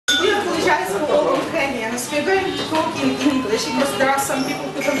apologize for all Ukrainians. We're going to talk in English because there are some people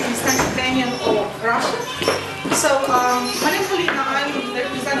who don't understand Ukrainian or Russian. So, my name is Polina. I'm the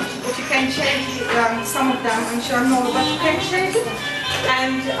representative of Ukrainian charity. Some of them, I'm sure, know about Ukrainian charity.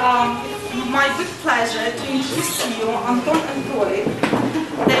 And my big pleasure to introduce to you Anton and Tori.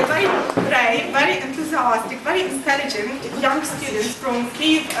 They're very brave, very enthusiastic, very intelligent young students from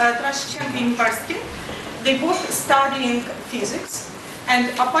Kyiv Trashchenko University. They both studying physics. And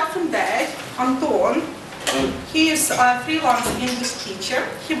apart from that, Anton, he is a freelance English teacher.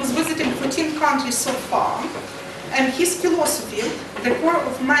 He was visiting 14 countries so far. And his philosophy, the core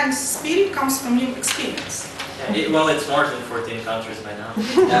of man's spirit, comes from new experience. Well, it's more than 14 countries by now.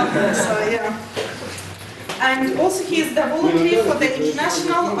 So, yeah. And also he is the volunteer for the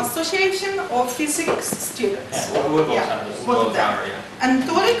International Association of Physics Students. And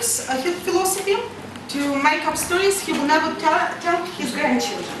Torik's his philosophy, to make up stories he will never tell his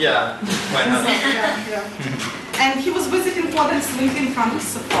grandchildren. Yeah, why not? And he was visiting more than 17 countries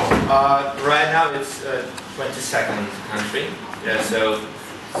so far. Right now it's 22nd country. Yeah, so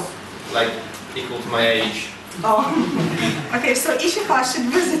like equal to my age. Oh, okay. So each of us should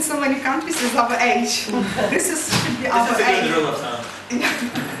visit so many countries with our age. Should be our age. This is a good rule of thumb.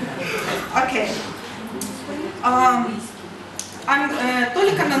 Okay. I'm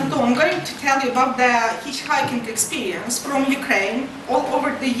Tolik and Anton. I'm going to tell you about the hitchhiking experience from Ukraine all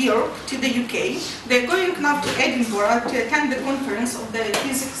over the Europe to the UK. They're going now to Edinburgh to attend the conference of the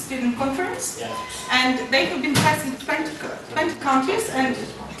Physics Student Conference. Yeah. And they have been passing 20 countries and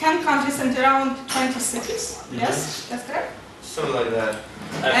 10 countries and around 20 cities. Yes, that's correct? Something like that.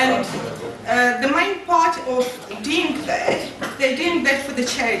 And the main part of doing that, they're doing that for the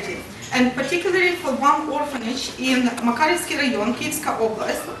charity. And particularly for one orphanage in Makarivsky rayon, Kyivska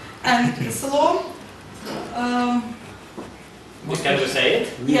Oblast, and Slo. Can we say it?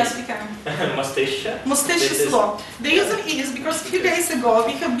 Yes, we can. Mostysha? Mostysha Slo. The reason is because a few days ago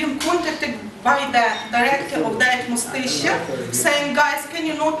we have been contacted by the director of that Mostysha saying, guys, can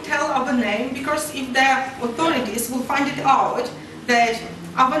you not tell our name? Because if the authorities will find it out that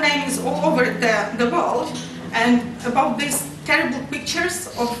our name is all over the world and about these terrible pictures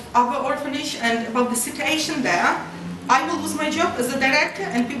of our orphanage and about the situation there, I will lose my job as a director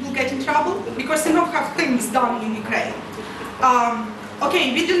and people get in trouble because they don't have things done in Ukraine.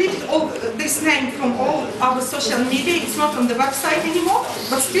 Okay, we deleted all this name from all our social media. It's not on the website anymore,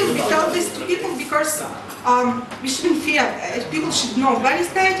 but still we tell this to people because we shouldn't fear it. People should know where is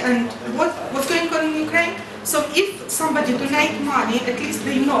that and what's going on in Ukraine. So if somebody donates money, at least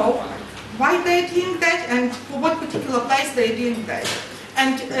they know why they're doing that and for what particular place they're doing that.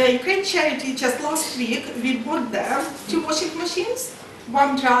 And Ukraine Charity, just last week, we bought them 2 washing machines,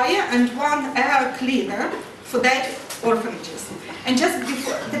 1 dryer and 1 air cleaner for that orphanages. And just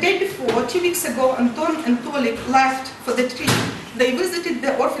before, the day before, 2 weeks ago, Anton and Tolik left for the trip. They visited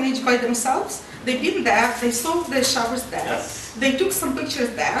the orphanage by themselves. They've been there, they saw the showers there. Yes. They took some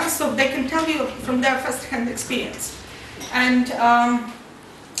pictures there, so they can tell you from their first-hand experience. And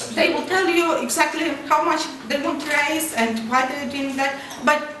they will tell you exactly how much they want to raise and why they're doing that.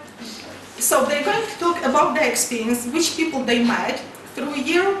 But so they're going to talk about their experience, which people they met through a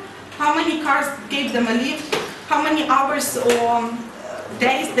year, how many cars gave them a lift, how many hours or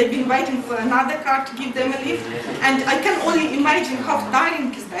days they've been waiting for another car to give them a lift. And I can only imagine how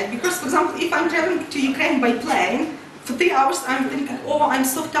tiring is that. Because, for example, if I'm traveling to Ukraine by plane, for 3 hours I'm thinking, oh, I'm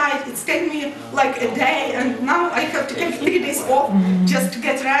so tired, it's taken me like a day and now I have to take 3 days off just to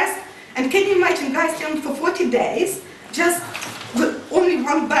get rest. And can you imagine guys traveling for 40 days, just with only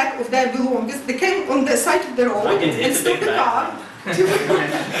one bag of their belongings? They came on the side of the road and stopped the car.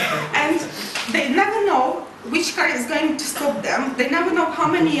 And they never know which car is going to stop them. They never know how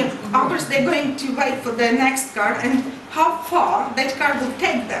many hours they're going to wait for the next car and how far that car will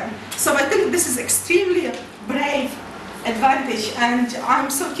take them. So I think this is extremely brave advantage, and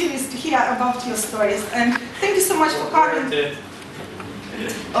I'm so curious to hear about your stories. And thank you so much for coming.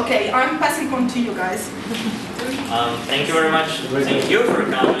 Okay, I'm passing on to you guys. Thank you very much. Thank you for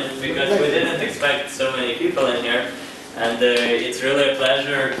coming because we didn't expect so many people in here, and it's really a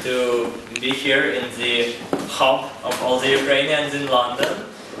pleasure to be here in the hub of all the Ukrainians in London.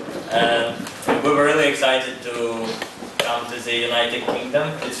 We were really excited to come to the United Kingdom.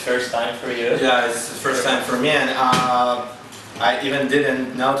 It's first time for you. Yeah, it's the first time for me, and I even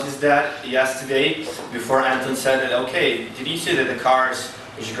didn't notice that yesterday before Anton said it. Okay, did you see that the cars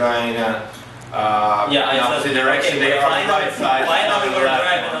is going in opposite direction? Okay, they are on the right side. Why not we were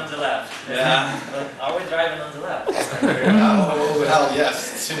driving on the left? Yeah. Are we driving on the left? Oh, well, yes,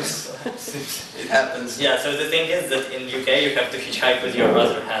 since it happens. Yeah, so the thing is that in UK you have to hitchhike with your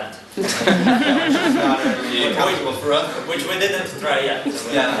other hand. Not really comfortable for us. Which we didn't try yet.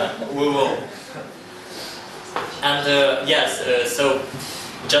 Yeah, we will. And yes, so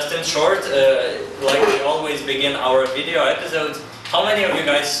just in short, like we always begin our video episodes, how many of you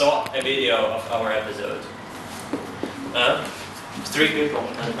guys saw a video of our episode? 3 people.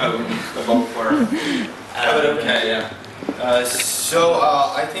 About 4. But okay, yeah. So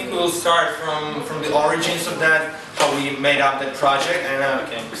I think we'll start from the origins of that, how we made up that project, and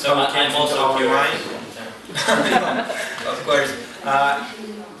okay. So I'm also curious. Of course.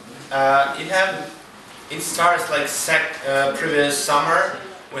 It starts like previous summer.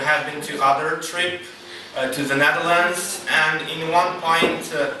 We have been to other trip to the Netherlands, and in one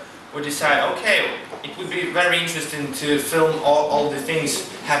point we decided, okay, it would be very interesting to film all the things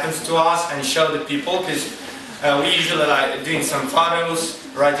happens to us and show the people, because we usually like doing some photos,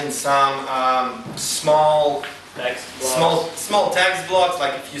 writing some small text blocks,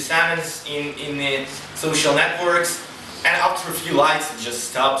 like a few sentences in the social networks, and after a few likes it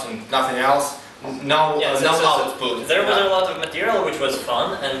just stopped and nothing else. No output. There was a lot of material which was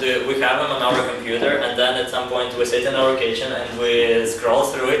fun, and we have them on our computer, and then at some point we sit in our kitchen and we scroll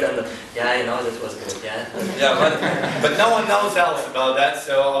through it, and yeah, I know that was good, yeah. Yeah, but no one knows else about that,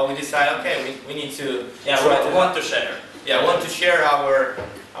 so we decide, okay, we need to want to share. Yeah, want to share our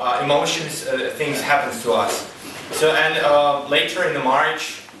emotions, things happens to us. So, and later in the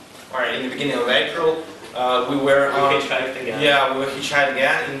March, or in the beginning of April, we were hitchhiked again. Yeah, we were hitchhiked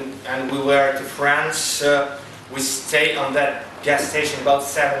again, and we were to France. We stayed on that gas station about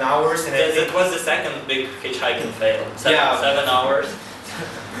 7 hours. And it was the second big hitchhiking fail. 7 hours.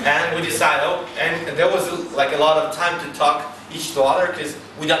 And we decided, and there was like a lot of time to talk each to other, because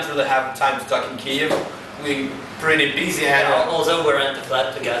we don't really have time to talk in Kiev. We're pretty busy. And although we rent a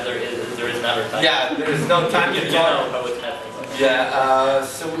flat together, there is never time. Yeah, there is no time to talk. You know how it happens. Yeah,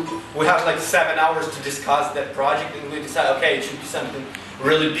 so we have like 7 hours to discuss that project, and we decided, okay, it should be something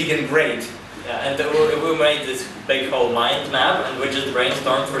really big and great. Yeah, and we made this big whole mind map, and we just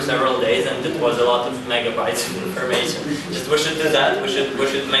brainstormed for several days, and it was a lot of megabytes of information. Just we should do that, we should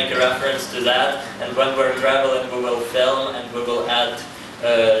make a reference to that, and when we're traveling we will film and we will add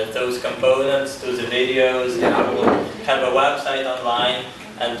those components to the videos, and we will have a website online,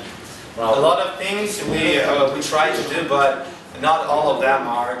 and well, a lot of things we try to do, but not all of them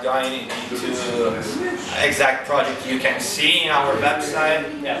are going into exact project you can see in our website.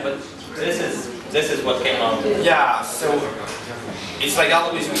 Yeah, but this is what came out. Yeah, so it's like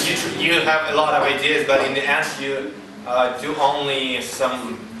always you have a lot of ideas, but in the end you do only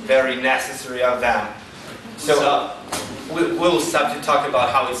some very necessary of them. So we'll stop to talk about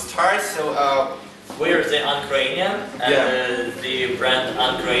how it starts. So we're the Unkrainian, and the brand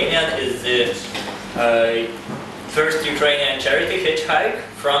Unkrainian is the first Ukrainian charity hitchhike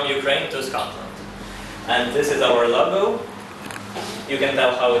from Ukraine to Scotland. And this is our logo. You can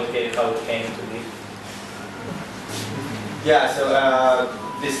tell how it came to be. Yeah, so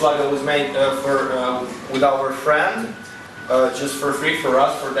this logo was made with our friend, just for free for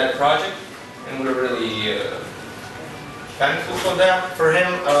us for that project, and we're really thankful for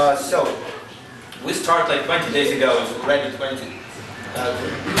him. So we started like 20 days ago. It's already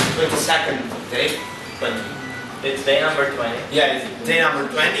 22nd day. 20. It's day number 20. Yeah, it's day number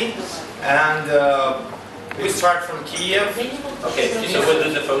 20, and we start from Kiev. Okay, so we'll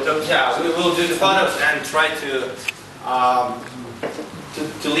do the photos. Yeah, we will do the photos and try to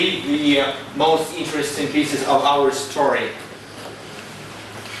leave the most interesting pieces of our story.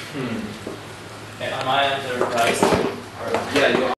 Am I on the right? Yeah, you are.